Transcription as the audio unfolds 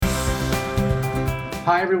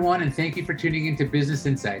Hi, everyone, and thank you for tuning into Business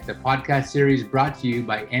Insights, a podcast series brought to you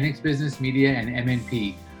by Annex Business Media and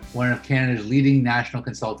MNP, one of Canada's leading national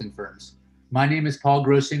consulting firms. My name is Paul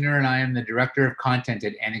Grossinger, and I am the Director of Content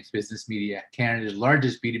at Annex Business Media, Canada's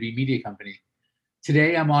largest B2B media company.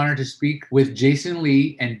 Today, I'm honored to speak with Jason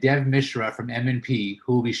Lee and Dev Mishra from MNP,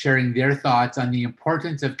 who will be sharing their thoughts on the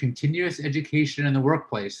importance of continuous education in the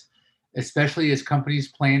workplace, especially as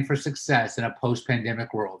companies plan for success in a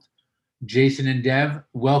post-pandemic world. Jason and Dev,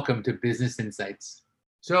 welcome to Business Insights.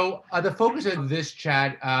 So the focus of this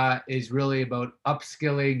chat is really about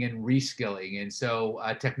upskilling and reskilling. And so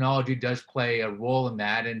technology does play a role in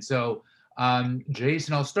that. And so,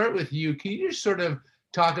 Jason, I'll start with you. Can you just sort of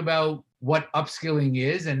talk about what upskilling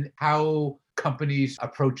is and how companies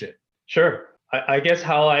approach it? Sure. I guess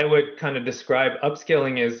how I would kind of describe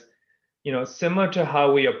upskilling is, similar to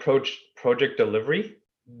how we approach project delivery.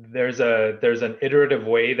 There's an iterative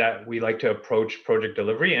way that we like to approach project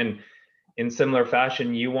delivery, and in similar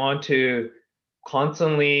fashion, you want to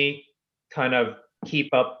constantly kind of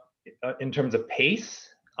keep up in terms of pace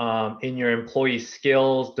in your employee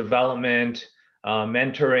skills development,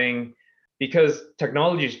 mentoring, because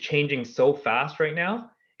technology is changing so fast right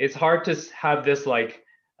now. It's hard to have this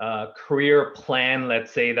career plan,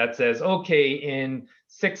 let's say, that says, okay, in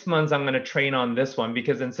 6 months I'm going to train on this one,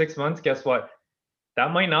 because in 6 months, guess what?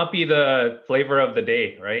 That might not be the flavor of the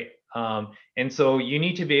day, right? And so you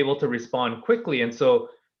need to be able to respond quickly. And so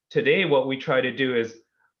today, what we try to do is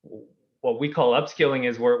what we call upskilling.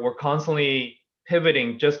 Is we're constantly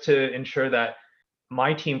pivoting just to ensure that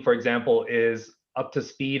my team, for example, is up to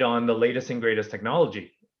speed on the latest and greatest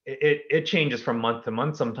technology. It changes from month to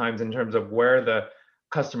month sometimes in terms of where the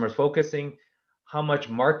customer's focusing, how much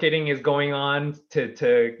marketing is going on to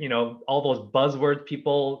all those buzzwords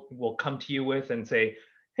people will come to you with and say,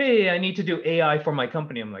 hey, I need to do AI for my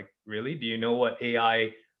company. I'm like, really? Do you know what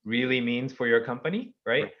AI really means for your company,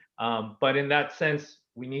 right? But in that sense,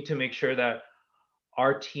 we need to make sure that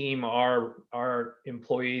our team, our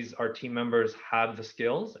employees, our team members have the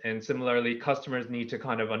skills. And similarly, customers need to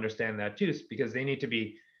kind of understand that too, because they need to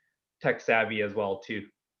be tech savvy as well too.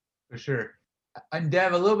 For sure. And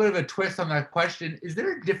Dev, a little bit of a twist on that question. Is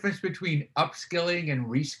there a difference between upskilling and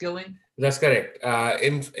reskilling? That's correct.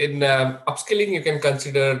 In upskilling, you can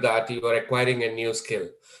consider that you are acquiring a new skill.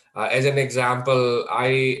 As an example,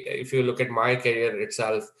 if you look at my career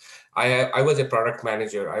itself, I was a product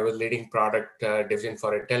manager. I was leading product division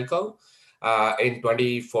for a telco in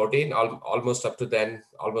 2014, almost up to then,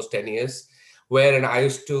 almost 10 years, wherein I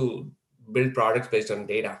used to build products based on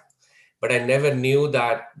data. But I never knew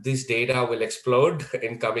that this data will explode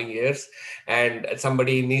in coming years, and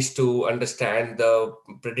somebody needs to understand the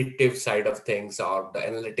predictive side of things or the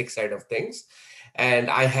analytics side of things. And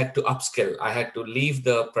I had to upskill. I had to leave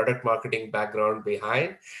the product marketing background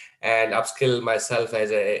behind and upskill myself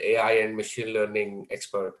as a AI and machine learning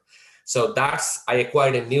expert. So I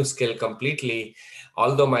acquired a new skill completely,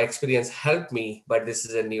 although my experience helped me, but this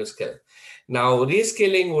is a new skill. Now,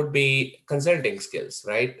 reskilling would be consulting skills,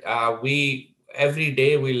 right? Every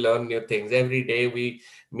day we learn new things. Every day we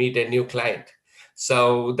meet a new client.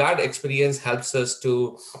 So that experience helps us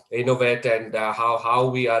to innovate and how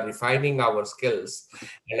we are refining our skills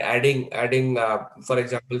and adding for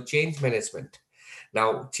example, change management.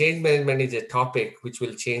 Now, change management is a topic which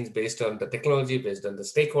will change based on the technology, based on the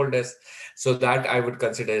stakeholders. So that I would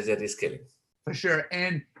consider as a reskilling. For sure.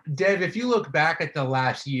 And Dev, if you look back at the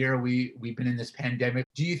last year, we've been in this pandemic.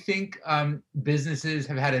 Do you think businesses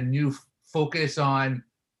have had a new focus on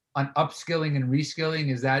upskilling and reskilling?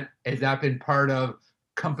 Has that been part of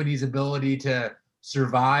companies' ability to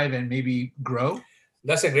survive and maybe grow?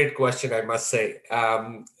 That's a great question, I must say.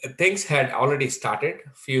 Things had already started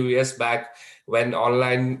a few years back when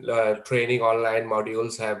online training, online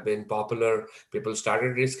modules have been popular. People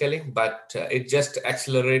started reskilling, but it just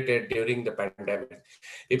accelerated during the pandemic.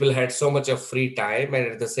 People had so much of free time, and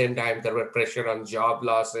at the same time, there were pressure on job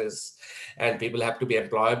losses, and people have to be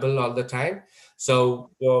employable all the time. So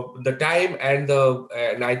the time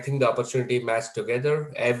and I think the opportunity matched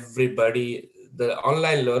together. The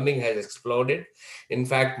online learning has exploded. In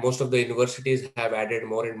fact, most of the universities have added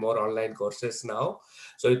more and more online courses now.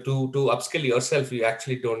 So to upskill yourself, you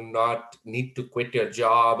actually do not need to quit your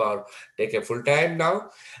job or take a full time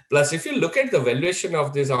now. Plus, if you look at the valuation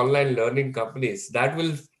of these online learning companies, that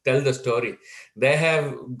will tell the story. They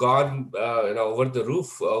have gone over the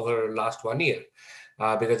roof over last 1 year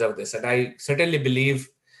because of this. And I certainly believe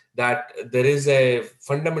that there is a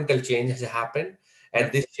fundamental change has happened, and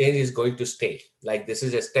this change is going to stay. Like, this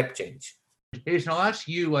is a step change. Jason, I'll ask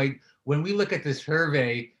you, like, when we look at this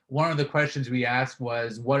survey, one of the questions we asked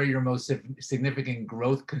was, what are your most significant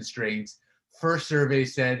growth constraints? First survey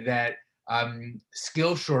said that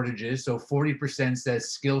skill shortages, so 40%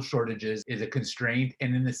 says skill shortages is a constraint.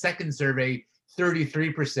 And in the second survey,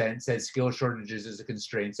 33% said skill shortages is a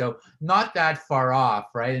constraint. So not that far off,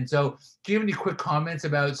 right? And so do you have any quick comments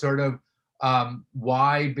about sort of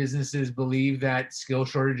why businesses believe that skill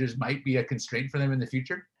shortages might be a constraint for them in the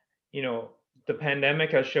future? The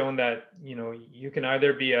pandemic has shown that, you can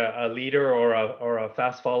either be a leader or a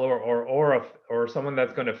fast follower or someone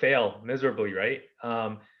that's going to fail miserably, right?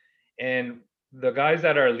 And the guys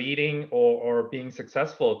that are leading or being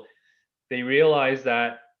successful, they realize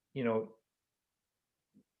that,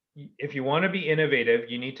 if you want to be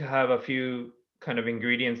innovative, you need to have a few kind of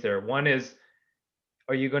ingredients there. One is,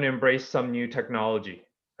 are you going to embrace some new technology,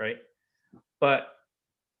 right? But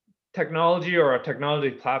technology or a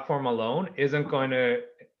technology platform alone isn't going to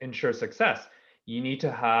ensure success. You need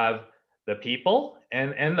to have the people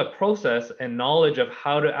and the process and knowledge of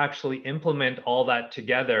how to actually implement all that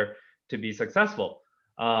together to be successful.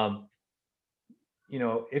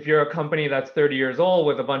 If you're a company that's 30 years old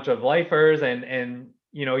with a bunch of lifers and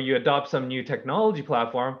you adopt some new technology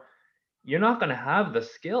platform, you're not going to have the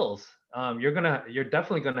skills. You're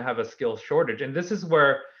definitely going to have a skill shortage. And this is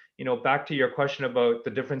where, back to your question about the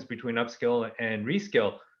difference between upskill and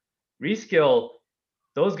reskill. Reskill,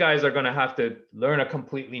 those guys are going to have to learn a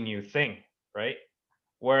completely new thing, right?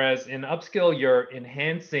 Whereas in upskill, you're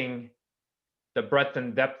enhancing the breadth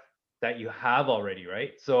and depth that you have already,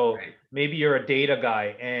 right? So maybe you're a data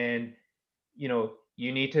guy and,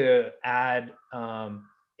 you need to add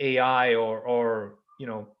AI or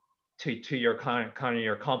to your kind of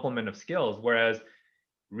your complement of skills. Whereas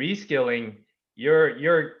reskilling,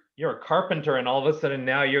 you're a carpenter and all of a sudden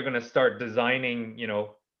now you're going to start designing,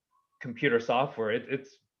 computer software.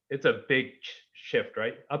 It's a big shift,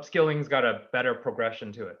 right? Upskilling's got a better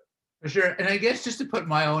progression to it. For sure. And I guess just to put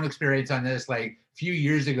my own experience on this, like a few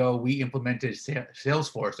years ago, we implemented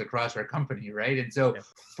Salesforce across our company, right? And so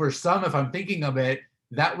for some, if I'm thinking of it,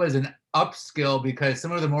 that was an upskill because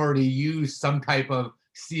some of them already use some type of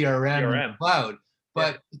CRM. Cloud.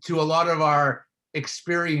 But to a lot of our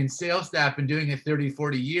experienced sales staff been doing it 30,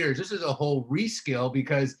 40 years, this is a whole reskill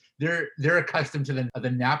because they're accustomed to the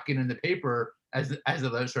napkin and the paper as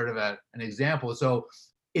a sort of an example. So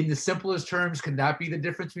in the simplest terms, can that be the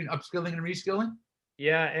difference between upskilling and reskilling?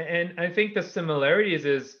 Yeah, and I think the similarities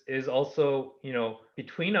is also,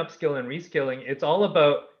 between upskill and reskilling, it's all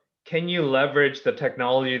about, can you leverage the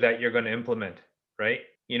technology that you're going to implement, right?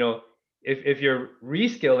 If you're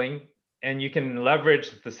reskilling and you can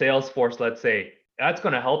leverage the Salesforce, let's say, that's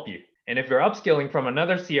going to help you. And if you're upskilling from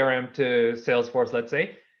another CRM to Salesforce, let's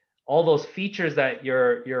say, all those features that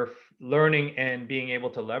you're learning and being able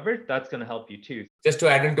to leverage, that's going to help you too. Just to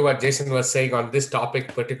add into what Jason was saying on this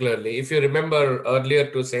topic particularly, if you remember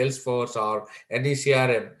earlier to Salesforce or any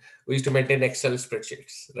CRM, we used to maintain Excel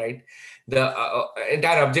spreadsheets, right? The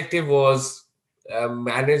entire objective was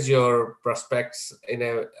manage your prospects in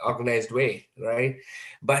an organized way, right?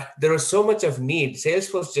 But there was so much of need.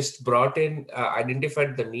 Salesforce just brought in,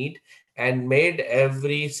 identified the need and made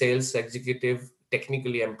every sales executive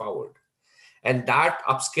technically empowered. And that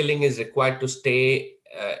upskilling is required to stay,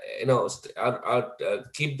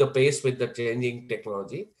 keep the pace with the changing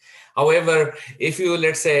technology. However, if you,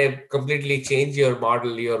 let's say, completely change your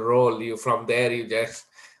model, your role, from there, you just,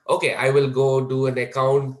 okay, I will go do an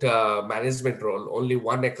account management role, only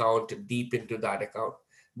one account deep into that account.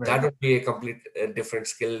 Right. That would be a complete different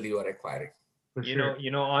skill you are acquiring. For sure.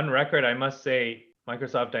 On record, I must say,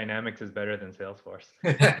 Microsoft Dynamics is better than Salesforce.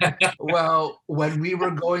 Well, when we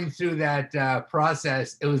were going through that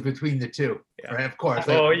process, it was between the two, right? Of course.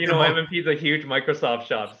 MMP is a huge Microsoft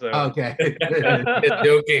shop. So okay.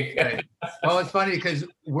 Joking. Right. Well, it's funny because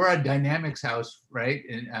we're a Dynamics house, right?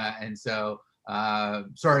 And so,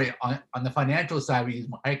 sorry, on the financial side, we use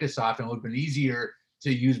Microsoft, and it would have been easier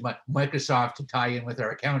to use Microsoft to tie in with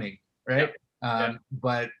our accounting, right?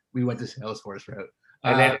 But we went to Salesforce route.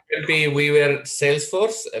 And at MMP, we were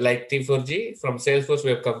Salesforce, like T4G. From Salesforce, we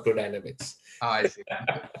have come to Dynamics. Oh, I see.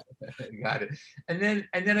 Got it. And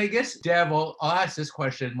then I guess, Dev, I'll ask this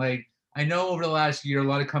question. Like, I know over the last year, a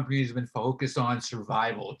lot of companies have been focused on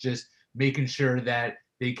survival, just making sure that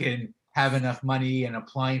they can have enough money and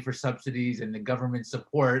applying for subsidies and the government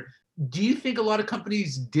support. Do you think a lot of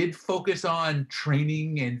companies did focus on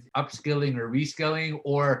training and upskilling or reskilling,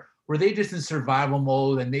 or were they just in survival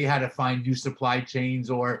mode and they had to find new supply chains?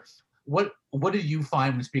 Or what did you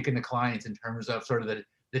find when speaking to clients in terms of sort of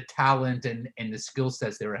the talent and the skill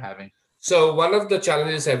sets they were having? So one of the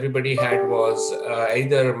challenges everybody had was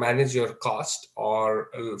either manage your cost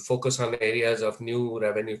or focus on areas of new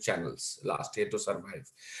revenue channels last year to survive.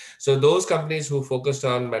 So those companies who focused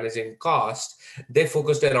on managing cost, they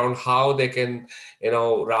focused around how they can,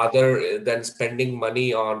 rather than spending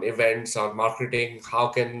money on events, on marketing, how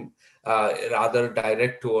can rather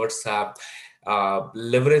direct towards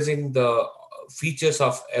leveraging the features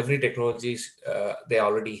of every technology they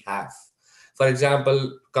already have. For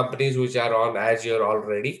example, companies which are on Azure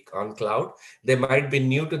already, on cloud, they might be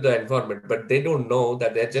new to the environment, but they don't know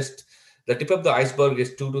that they're just the tip of the iceberg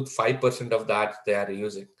is 2 to 5% of that they are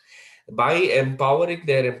using. By empowering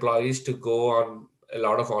their employees to go on a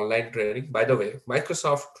lot of online training, by the way,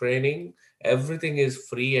 Microsoft training, everything is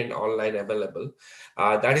free and online available.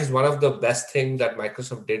 That is one of the best things that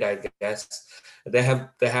Microsoft did, I guess. They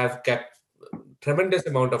have kept tremendous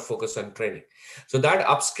amount of focus on training. So that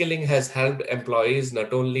upskilling has helped employees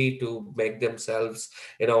not only to make themselves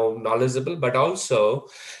knowledgeable, but also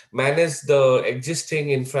manage the existing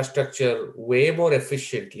infrastructure way more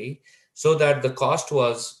efficiently, so that the cost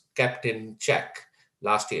was kept in check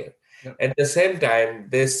last year. Yep. At the same time,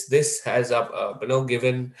 this has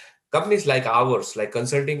given companies like ours, like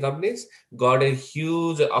consulting companies, got a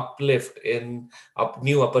huge uplift in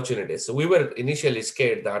new opportunities. So we were initially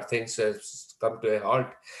scared that things have come to a halt.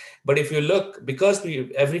 But if you look, because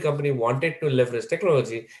every company wanted to leverage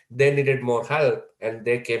technology, they needed more help and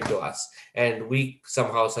they came to us, and we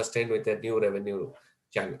somehow sustained with a new revenue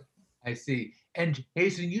channel. I see. And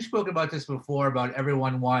Hasten, you spoke about this before about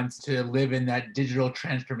everyone wants to live in that digital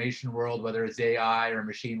transformation world, whether it's AI or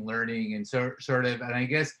machine learning and sort of, and I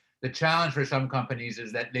guess the challenge for some companies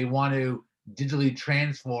is that they want to digitally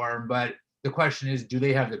transform, but the question is, do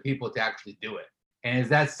they have the people to actually do it? And is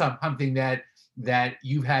that something that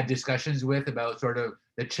you've had discussions with about sort of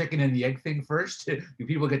the chicken and the egg thing first? Do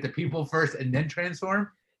people get the people first and then transform?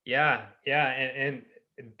 Yeah, and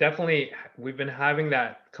definitely we've been having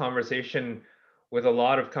that conversation with a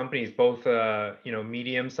lot of companies, both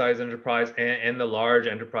medium-sized enterprise and the large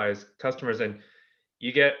enterprise customers, and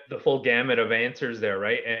you get the full gamut of answers there,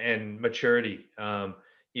 right? And maturity.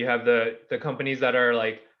 You have the companies that are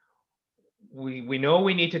like, we know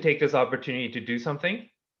we need to take this opportunity to do something.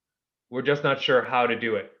 We're just not sure how to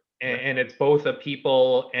do it. And it's both a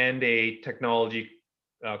people and a technology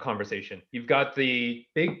conversation. You've got the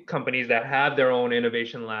big companies that have their own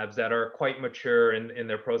innovation labs that are quite mature in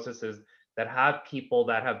their processes, that have people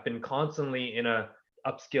that have been constantly in a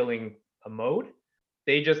upskilling mode.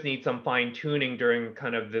 They just need some fine tuning during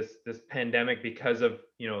kind of this pandemic, because of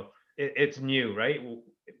it's new, right?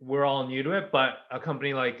 We're all new to it, but a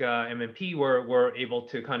company like MNP, we're able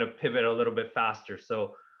to kind of pivot a little bit faster,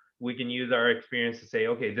 so we can use our experience to say,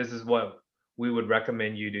 okay, this is what we would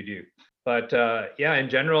recommend you to do. But in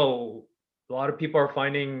general, a lot of people are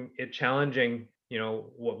finding it challenging.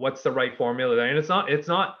 What's the right formula there? And it's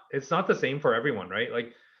not the same for everyone, right?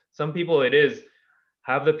 Like some people, it is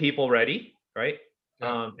have the people ready, right?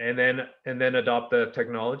 Yeah. And then adopt the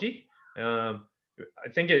technology. I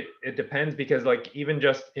think it depends, because like even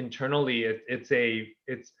just internally,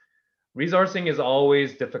 it's resourcing is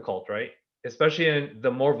always difficult, right? Especially in the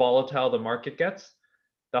more volatile the market gets,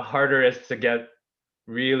 the harder it is to get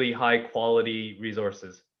really high quality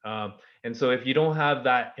resources. And so if you don't have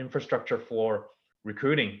that infrastructure for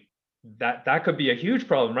recruiting, that could be a huge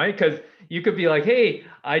problem, right? Because you could be like, hey,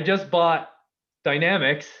 I just bought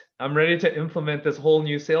Dynamics, I'm ready to implement this whole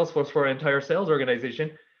new Salesforce for our entire sales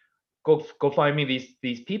organization. Go find me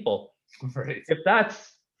these people. Right. If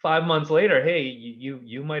that's 5 months later, hey,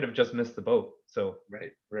 you might have just missed the boat. So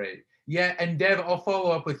right. Yeah, and Dev, I'll follow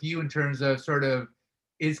up with you in terms of sort of,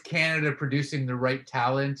 is Canada producing the right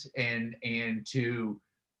talent and to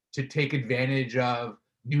take advantage of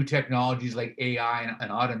new technologies like AI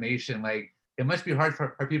and automation? Like, it must be hard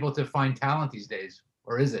for people to find talent these days,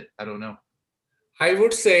 or is it? I don't know. I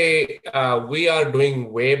would say we are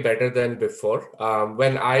doing way better than before.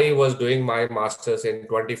 When I was doing my master's in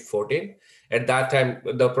 2014, at that time,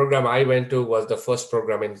 the program I went to was the first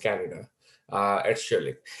program in Canada at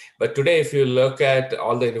Stirling. But today, if you look at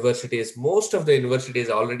all the universities, most of the universities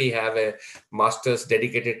already have a master's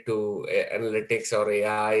dedicated to analytics or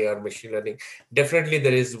AI or machine learning. Definitely,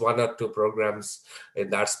 there is one or two programs in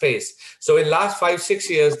that space. So in last 5-6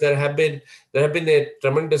 years, there have been a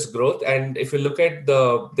tremendous growth. And if you look at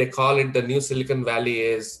they call it the new Silicon Valley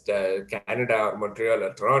is Canada or Montreal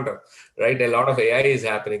or Toronto, right? A lot of AI is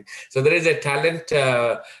happening. So there is a talent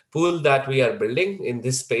pool that we are building in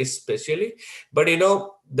this space, especially. But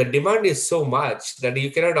the demand is so much that you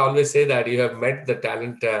cannot always say that you have met the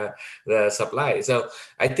talent the supply. So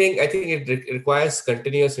I think it requires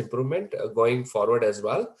continuous improvement going forward as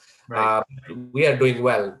well. Right. We are doing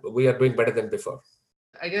well. We are doing better than before.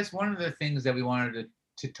 I guess one of the things that we wanted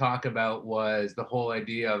to talk about was the whole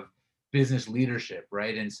idea of business leadership,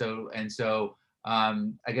 right? And so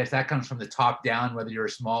I guess that comes from the top down, whether you're a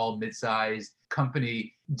small, mid-sized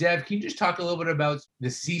company. Dev, can you just talk a little bit about the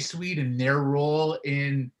C-suite and their role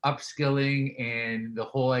in upskilling and the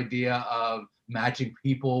whole idea of matching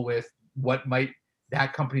people with what might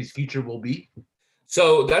that company's future will be?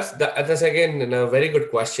 So that's again a very good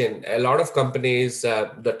question. A lot of companies,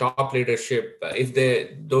 the top leadership, if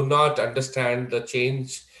they do not understand the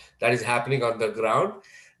change that is happening on the ground,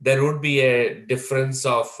 there would be a difference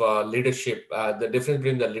of leadership, the difference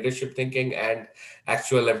between the leadership thinking and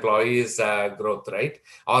actual employees' growth, right?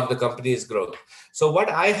 Or the company's growth. So what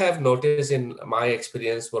I have noticed in my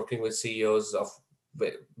experience working with CEOs of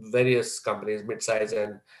various companies, mid-size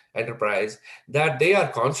and enterprise, that they are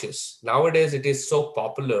conscious. Nowadays, it is so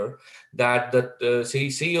popular that the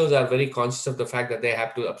CEOs are very conscious of the fact that they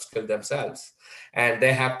have to upskill themselves, and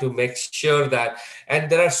they have to make sure that. And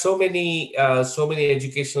there are so many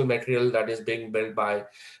educational material that is being built by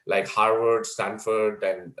like Harvard, Stanford,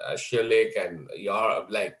 and Sherlock and your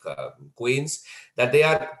Queens, that they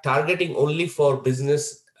are targeting only for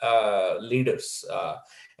business leaders.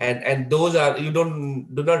 And those are, you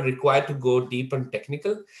do not require to go deep and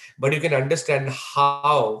technical, but you can understand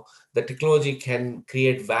how the technology can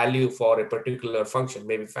create value for a particular function,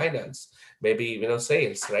 maybe finance, maybe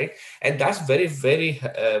sales, right? And that's very, very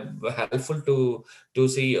helpful to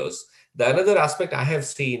CEOs. The another aspect I have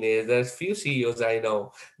seen is there's few CEOs I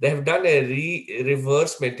know, they have done a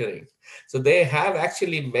reverse mentoring. So they have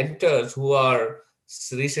actually mentors who are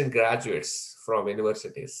recent graduates from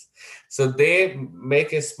universities. So they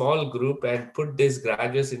make a small group and put these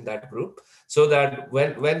graduates in that group, so that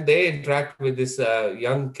when they interact with these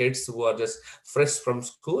young kids who are just fresh from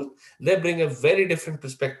school, they bring a very different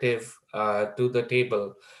perspective to the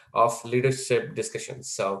table of leadership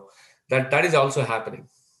discussions. So that is also happening.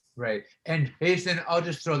 Right. And Jason, I'll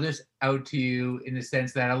just throw this out to you in the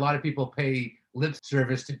sense that a lot of people pay lip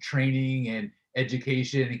service to training and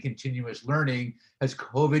education and continuous learning. Has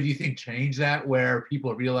COVID, you think, changed that, where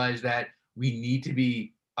people realize that we need to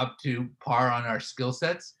be up to par on our skill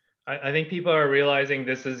sets? I think people are realizing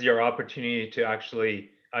this is your opportunity to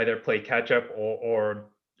actually either play catch up or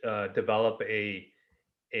develop a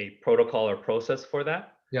protocol or process for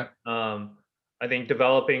that. Yeah. I think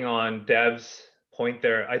developing on Dev's point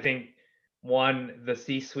there, I think one, the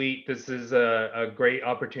C-suite, this is a great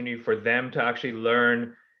opportunity for them to actually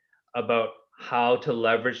learn about how to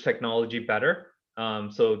leverage technology better.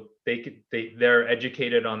 So they're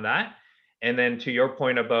educated on that. And then to your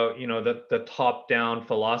point about the top down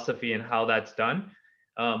philosophy and how that's done,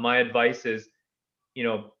 my advice is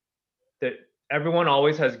that everyone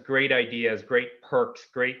always has great ideas, great perks,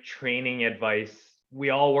 great training advice. We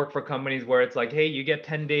all work for companies where it's like, hey, you get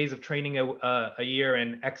 10 days of training a year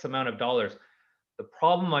and X amount of dollars. The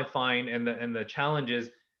problem I find and the challenge is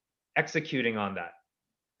executing on that.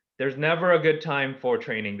 There's never a good time for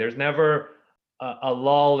training. There's never a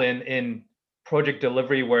lull in project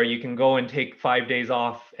delivery where you can go and take 5 days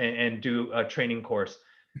off and do a training course.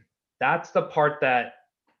 That's the part that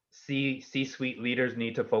C-suite leaders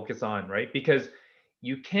need to focus on, right? Because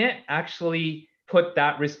you can't actually put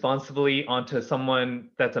that responsibility onto someone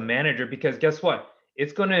that's a manager, because guess what?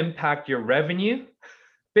 It's going to impact your revenue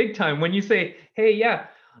big time. When you say, hey, yeah,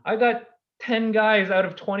 I got 10 guys out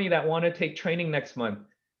of 20 that want to take training next month,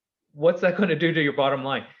 what's that going to do to your bottom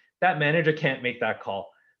line? That manager can't make that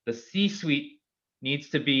call. The C-suite needs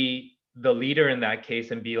to be the leader in that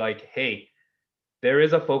case and be like, hey, there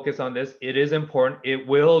is a focus on this. It is important. It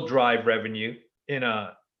will drive revenue in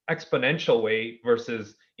a exponential way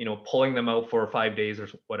versus, pulling them out for 5 days or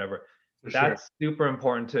whatever. That's super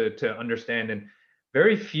important to understand. And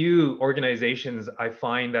very few organizations, I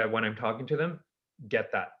find that when I'm talking to them,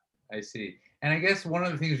 get that. I see. And I guess one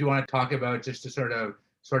of the things we want to talk about, just to sort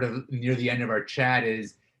of near the end of our chat,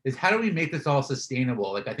 is how do we make this all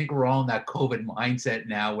sustainable? Like, I think we're all in that COVID mindset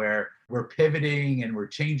now where we're pivoting and we're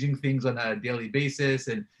changing things on a daily basis,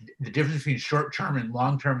 and the difference between short-term and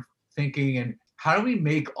long-term thinking. And how do we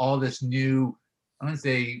make all this new, I want to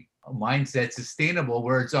say, mindset sustainable,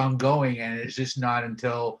 where it's ongoing and it's just not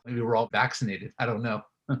until maybe we're all vaccinated? I don't know.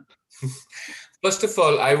 First of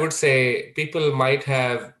all, I would say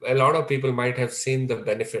a lot of people might have seen the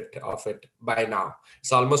benefit of it by now.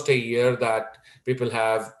 It's almost a year that people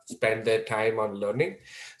have spent their time on learning.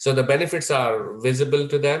 So the benefits are visible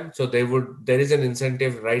to them. So there is an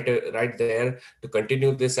incentive right there to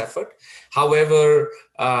continue this effort. However,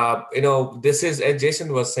 this is, as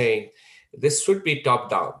Jason was saying, this should be top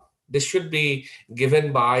down. This should be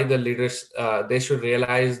given by the leaders. They should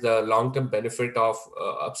realize the long-term benefit of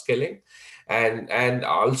upskilling, and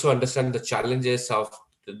also understand the challenges of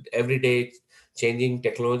everyday changing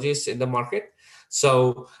technologies in the market.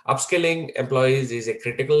 So upskilling employees is a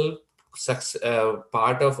critical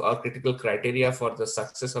part of a critical criteria for the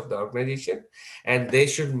success of the organization, and they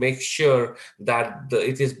should make sure that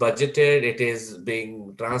it is budgeted, it is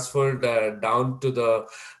being transferred down to the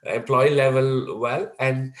employee level well,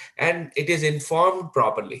 and it is informed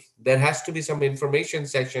properly. There has to be some information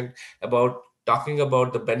section about talking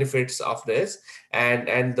about the benefits of this,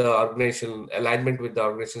 and the organization alignment with the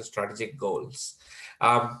organization's strategic goals.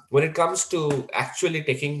 When it comes to actually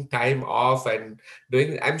taking time off and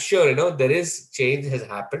doing, I'm sure, there is change has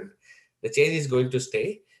happened. The change is going to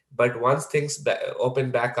stay. But once things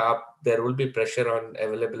open back up, there will be pressure on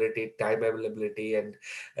availability, time availability, and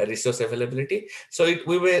resource availability. So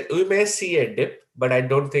we may see a dip, but I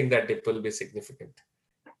don't think that dip will be significant.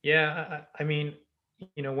 Yeah, I mean,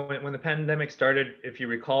 when the pandemic started, if you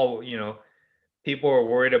recall, people were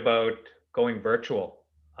worried about going virtual,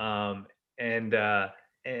 and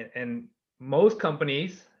most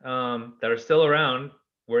companies that are still around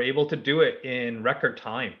were able to do it in record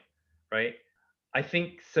time, right? I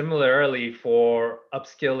think similarly for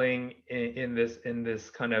upskilling in this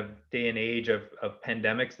kind of day and age of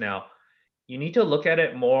pandemics now, you need to look at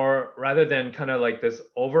it more rather than kind of like this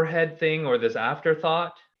overhead thing or this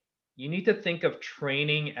afterthought. You need to think of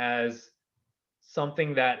training as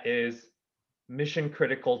something that is mission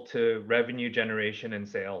critical to revenue generation and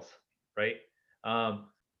sales, right?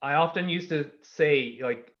 I often used to say,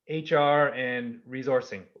 like, HR and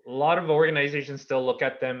resourcing, a lot of organizations still look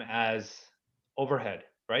at them as overhead,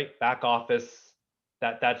 right? Back office,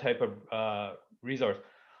 that type of resource.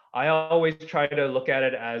 I always try to look at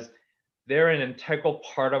it as they're an integral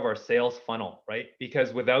part of our sales funnel, right?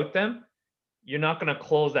 Because without them, you're not going to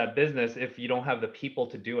close that business if you don't have the people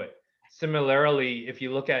to do it. Similarly, if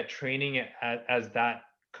you look at training as that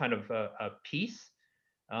kind of a piece,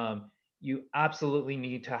 you absolutely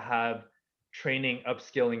need to have training,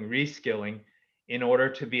 upskilling, reskilling in order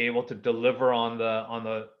to be able to deliver on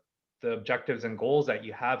the objectives and goals that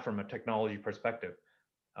you have from a technology perspective.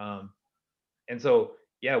 And so,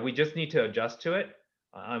 yeah, we just need to adjust to it.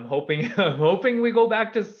 I'm hoping we go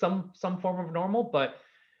back to some form of normal, but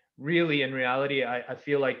really, in reality, I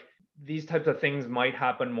feel like these types of things might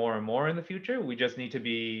happen more and more in the future. We just need to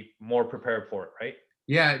be more prepared for it, right?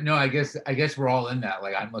 Yeah, no, I guess we're all in that.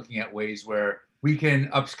 Like, I'm looking at ways where we can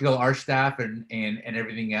upskill our staff and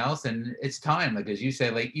everything else, and it's time. Like, as you say,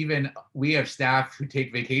 like, even we have staff who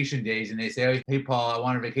take vacation days, and they say, "Hey, Paul, I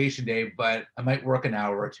want a vacation day, but I might work an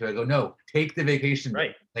hour or two." I go, "No, take the vacation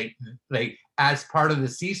day." Right. Like as part of the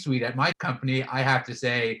C-suite at my company, I have to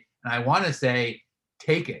say, and I want to say,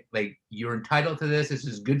 take it. Like, you're entitled to this. This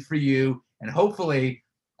is good for you, and hopefully,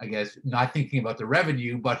 I guess, not thinking about the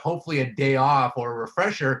revenue, but hopefully a day off or a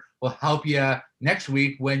refresher will help you next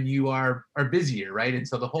week when you are busier, right? And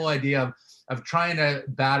so the whole idea of trying to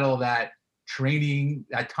battle that training,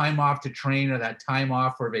 that time off to train, or that time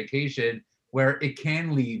off for vacation, where it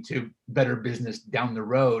can lead to better business down the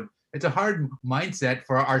road, it's a hard mindset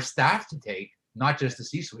for our staff to take, not just the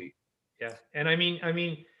C-suite. Yeah, and I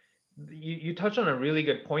mean, you touched on a really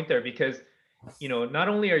good point there, because not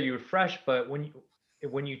only are you fresh, but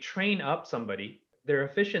when you train up somebody, their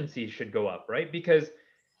efficiency should go up, right? Because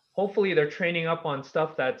hopefully they're training up on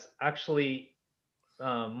stuff that's actually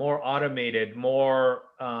more automated, more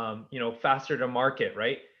faster to market,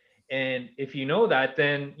 right? And if you know that,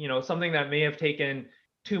 then something that may have taken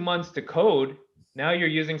 2 months to code, now you're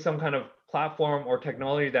using some kind of platform or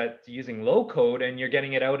technology that's using low code, and you're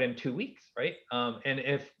getting it out in 2 weeks, right? And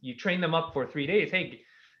if you train them up for 3 days, hey,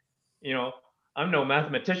 I'm no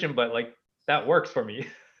mathematician, but like, that works for me.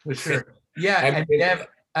 For sure. Yeah.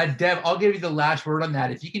 And Dev, I'll give you the last word on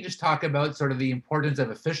that. If you can just talk about sort of the importance of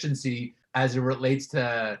efficiency as it relates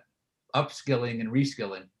to upskilling and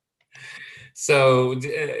reskilling. So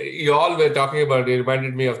you all were talking about, it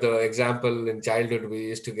reminded me of the example in childhood we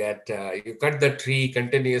used to get, you cut the tree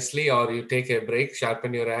continuously, or you take a break,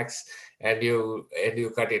 sharpen your axe, and you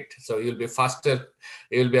cut it. So you'll be faster.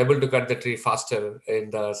 You'll be able to cut the tree faster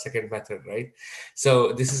in the second method, right?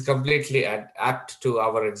 So this is completely apt to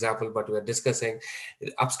our example, but we're discussing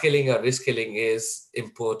upskilling or reskilling is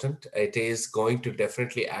important. It is going to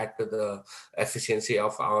definitely add to the efficiency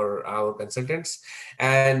of our consultants,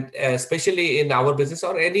 and especially in our business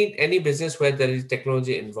or any business where there is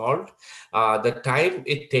technology involved, the time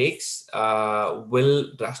it takes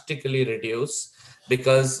will drastically reduce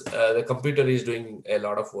because the computer is doing a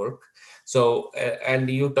lot of work. So and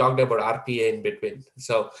you talked about RPA in between.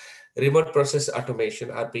 So remote process automation,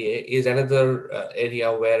 RPA, is another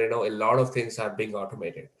area where a lot of things are being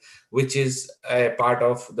automated, which is a part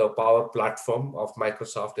of the Power Platform of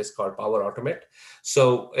Microsoft, is called Power Automate.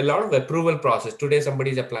 So a lot of approval process. Today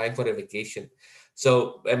somebody is applying for a vacation,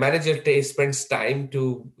 so a manager spends time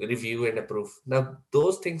to review and approve. Now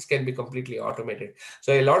those things can be completely automated.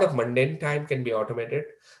 So a lot of mundane time can be automated.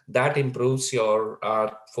 That improves your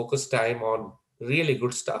focus time on really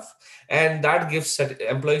good stuff, and that gives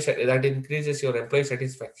that increases your employee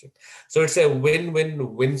satisfaction. So it's a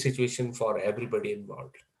win-win-win situation for everybody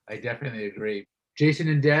involved. I definitely agree. Jason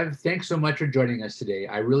and Dev, thanks so much for joining us today.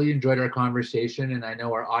 I really enjoyed our conversation, and I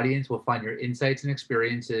know our audience will find your insights and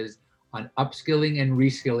experiences on upskilling and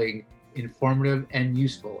reskilling informative and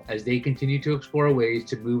useful as they continue to explore ways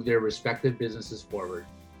to move their respective businesses forward.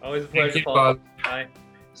 Always a Thank pleasure, you, Paul. Paul. Bye.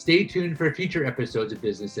 Stay tuned for future episodes of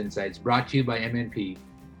Business Insights brought to you by MNP.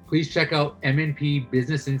 Please check out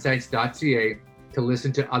mnpbusinessinsights.ca to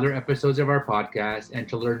listen to other episodes of our podcast and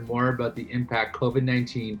to learn more about the impact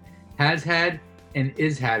COVID-19 has had and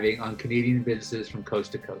is having on Canadian businesses from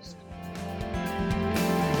coast to coast.